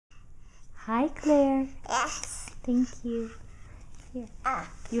Hi, Claire. Yes. Thank you. Here.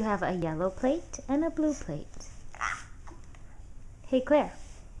 You have a yellow plate and a blue plate. Hey, Claire.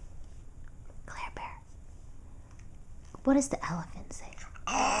 Claire Bear. What does the elephant say?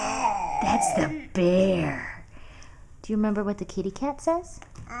 That's the bear. Do you remember what the kitty cat says?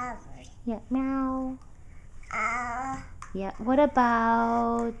 Yeah, meow. Yeah, what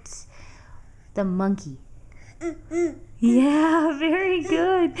about the monkey? Yeah, very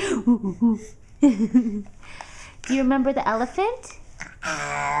good. Do you remember the elephant?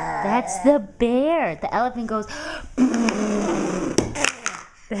 That's the bear. The elephant goes.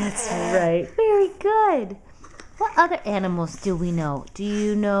 That's right. Very good. What other animals do we know? Do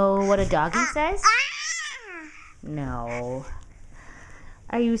you know what a doggy says? No.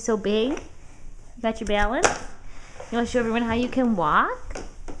 Are you so big? You got your balance? You want to show everyone how you can walk?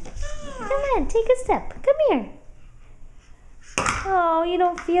 Come on, take a step. Come here. Oh, you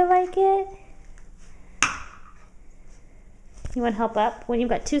don't feel like it? You want help up? When you've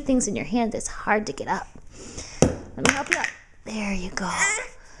got two things in your hand, it's hard to get up. Let me help you up. There you go.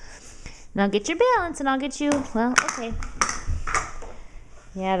 Now get your balance and I'll get you, well, okay.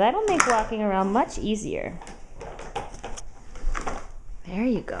 Yeah, that'll make walking around much easier. There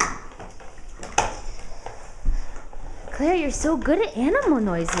you go. Claire, you're so good at animal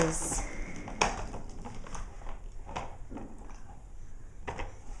noises.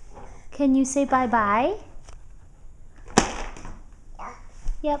 Can you say bye-bye?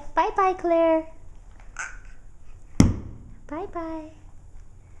 Yep, bye-bye, Claire. Bye-bye.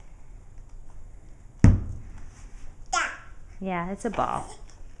 Yeah, it's a ball.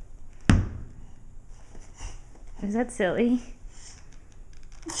 Is that silly?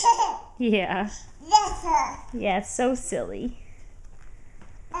 Yeah. Yeah, it's so silly.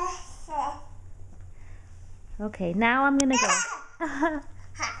 Okay, now I'm gonna go.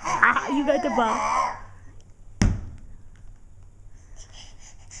 You got the ball.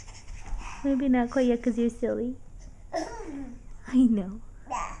 Maybe not quite yet because you're silly. I know.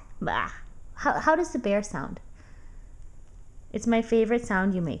 Bah. How does the bear sound? It's my favorite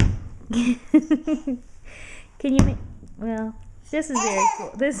sound you make. Can you make... Well, this is very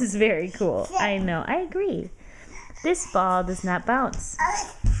cool. This is very cool. I know. I agree. This ball does not bounce.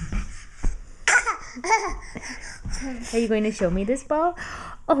 Are you going to show me this ball?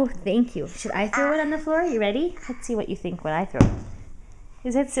 Oh, thank you. Should I throw it on the floor? You ready? Let's see what you think when I throw it.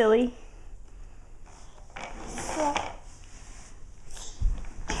 Is that silly?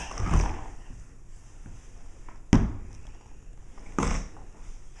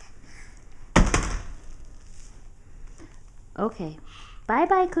 Okay.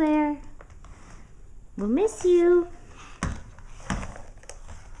 Bye-bye, Claire. We'll miss you.